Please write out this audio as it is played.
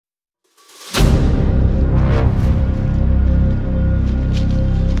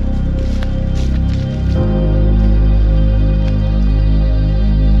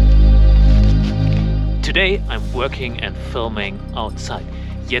Today I'm working and filming outside,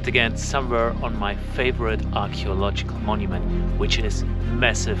 yet again somewhere on my favorite archaeological monument, which is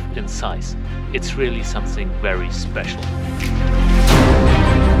massive in size. It's really something very special.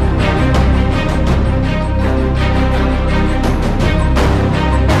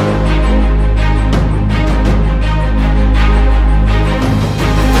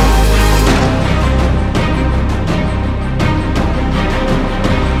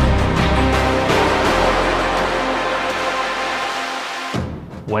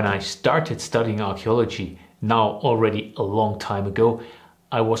 When I started studying archaeology, now already a long time ago,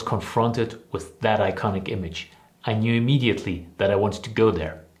 I was confronted with that iconic image. I knew immediately that I wanted to go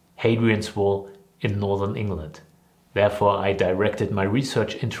there, Hadrian's Wall in northern England. Therefore, I directed my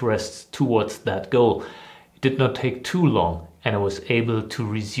research interests towards that goal. It did not take too long and I was able to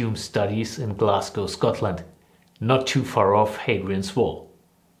resume studies in Glasgow, Scotland, not too far off Hadrian's Wall.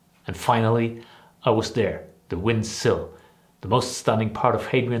 And finally, I was there, the Wind's Sill. The most stunning part of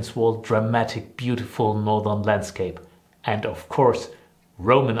Hadrian's Wall, dramatic, beautiful northern landscape. And of course,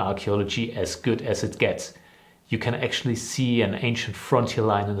 Roman archaeology as good as it gets. You can actually see an ancient frontier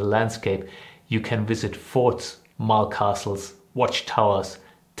line in the landscape. You can visit forts, mall castles, watchtowers,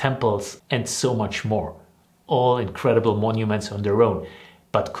 temples, and so much more. All incredible monuments on their own,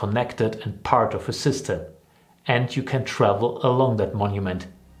 but connected and part of a system. And you can travel along that monument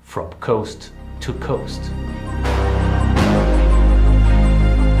from coast to coast.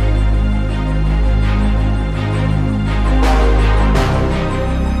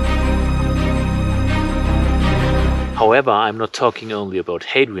 However, I'm not talking only about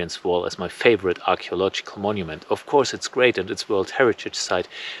Hadrian's Wall as my favorite archaeological monument. Of course it's great and it's World Heritage Site,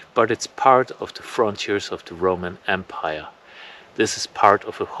 but it's part of the frontiers of the Roman Empire. This is part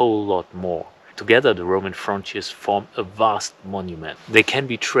of a whole lot more. Together the Roman frontiers form a vast monument. They can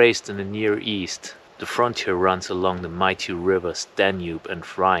be traced in the Near East. The frontier runs along the mighty rivers Danube and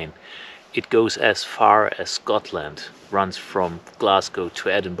Rhine. It goes as far as Scotland, runs from Glasgow to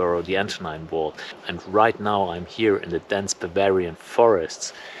Edinburgh, the Antonine Wall. And right now I'm here in the dense Bavarian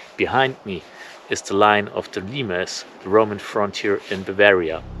forests. Behind me is the line of the Limes, the Roman frontier in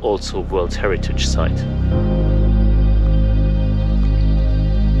Bavaria, also World Heritage Site.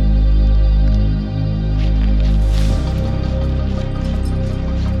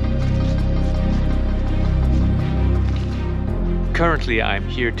 Currently I'm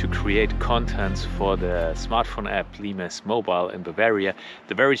here to create contents for the smartphone app Limes Mobile in Bavaria.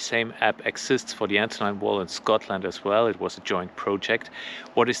 The very same app exists for the Antonine Wall in Scotland as well. It was a joint project.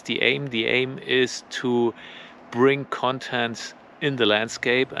 What is the aim? The aim is to bring content in the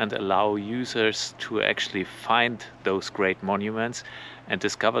landscape and allow users to actually find those great monuments and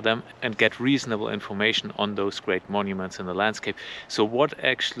discover them and get reasonable information on those great monuments in the landscape. So what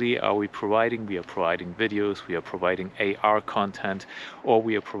actually are we providing? We are providing videos, we are providing AR content, or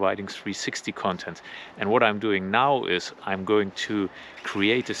we are providing 360 content. And what I'm doing now is I'm going to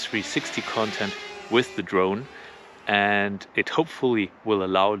create a 360 content with the drone, and it hopefully will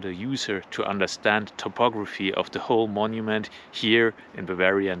allow the user to understand topography of the whole monument here in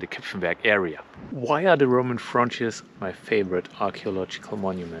Bavaria and the Kipfenberg area. Why are the Roman frontiers my favorite archaeological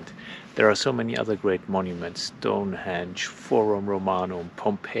monument? There are so many other great monuments, Stonehenge, Forum Romanum,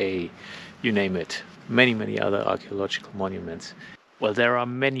 Pompeii, you name it. Many other archaeological monuments. Well, there are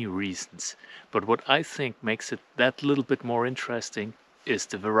many reasons, but what I think makes it that little bit more interesting is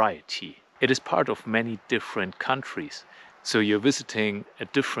the variety. It is part of many different countries, so you're visiting a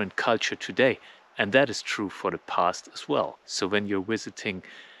different culture today, and that is true for the past as well. So when you're visiting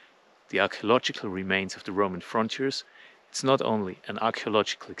the archaeological remains of the Roman frontiers, it's not only an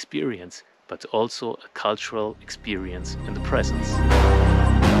archaeological experience, but also a cultural experience in the present.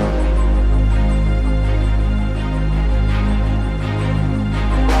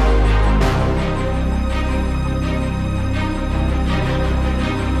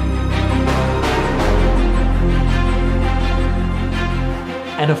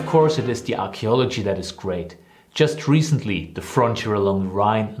 And of course it is the archaeology that is great. Just recently the frontier along the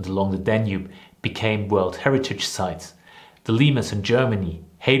Rhine and along the Danube became World Heritage Sites. The Limes in Germany,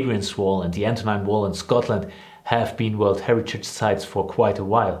 Hadrian's Wall and the Antonine Wall in Scotland have been World Heritage Sites for quite a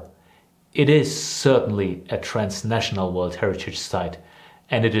while. It is certainly a transnational World Heritage Site,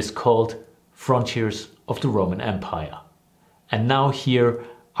 and it is called Frontiers of the Roman Empire. And now here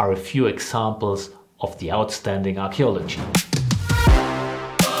are a few examples of the outstanding archaeology.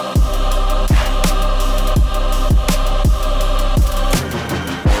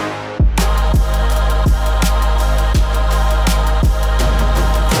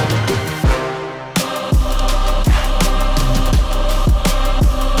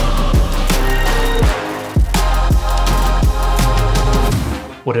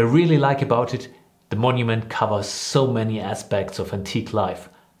 What I really like about it, the monument covers so many aspects of antique life.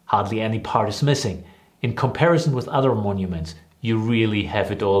 Hardly any part is missing. In comparison with other monuments, you really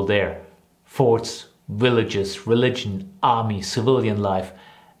have it all there. Forts, villages, religion, army, civilian life,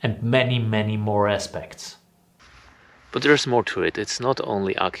 and many, many more aspects. But there's more to it. It's not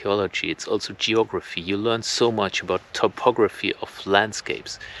only archaeology, it's also geography. You learn so much about topography of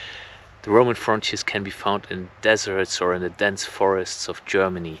landscapes. The Roman frontiers can be found in deserts or in the dense forests of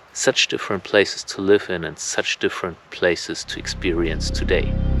Germany. Such different places to live in and such different places to experience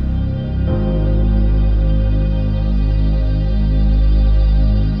today.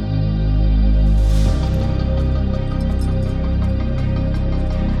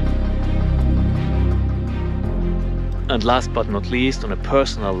 And last but not least, on a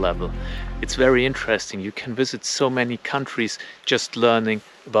personal level, it's very interesting. You can visit so many countries just learning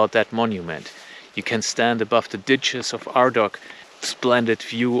about that monument. You can stand above the ditches of Ardagh, splendid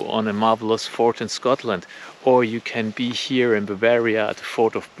view on a marvelous fort in Scotland, or you can be here in Bavaria at the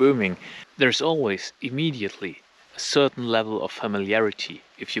fort of Böhming. There's always, immediately, a certain level of familiarity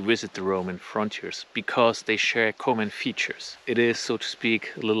if you visit the Roman frontiers, because they share common features. It is, so to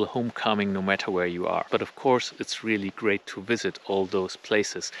speak, a little homecoming no matter where you are. But of course, it's really great to visit all those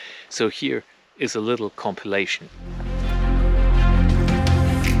places. So here is a little compilation.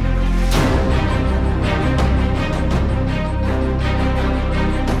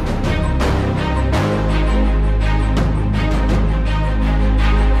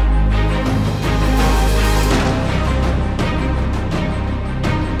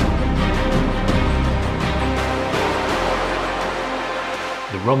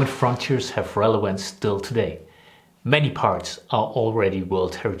 The Roman frontiers have relevance still today. Many parts are already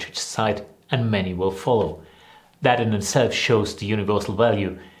World Heritage Site and many will follow. That in itself shows the universal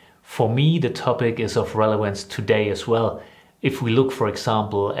value. For me, the topic is of relevance today as well. If we look, for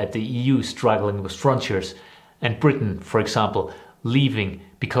example, at the EU struggling with frontiers and Britain, for example, leaving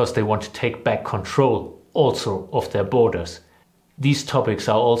because they want to take back control also of their borders. These topics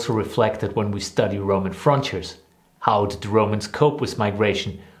are also reflected when we study Roman frontiers. How did the Romans cope with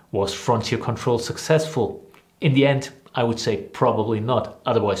migration? Was frontier control successful? In the end, I would say probably not,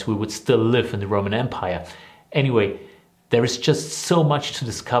 otherwise we would still live in the Roman Empire. Anyway, there is just so much to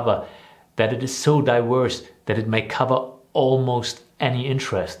discover that it is so diverse that it may cover almost any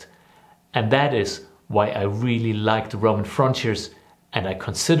interest. And that is why I really like the Roman frontiers and I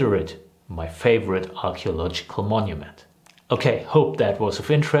consider it my favorite archaeological monument. Okay, hope that was of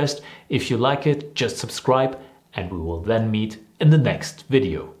interest. If you like it, just subscribe and we will then meet in the next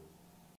video.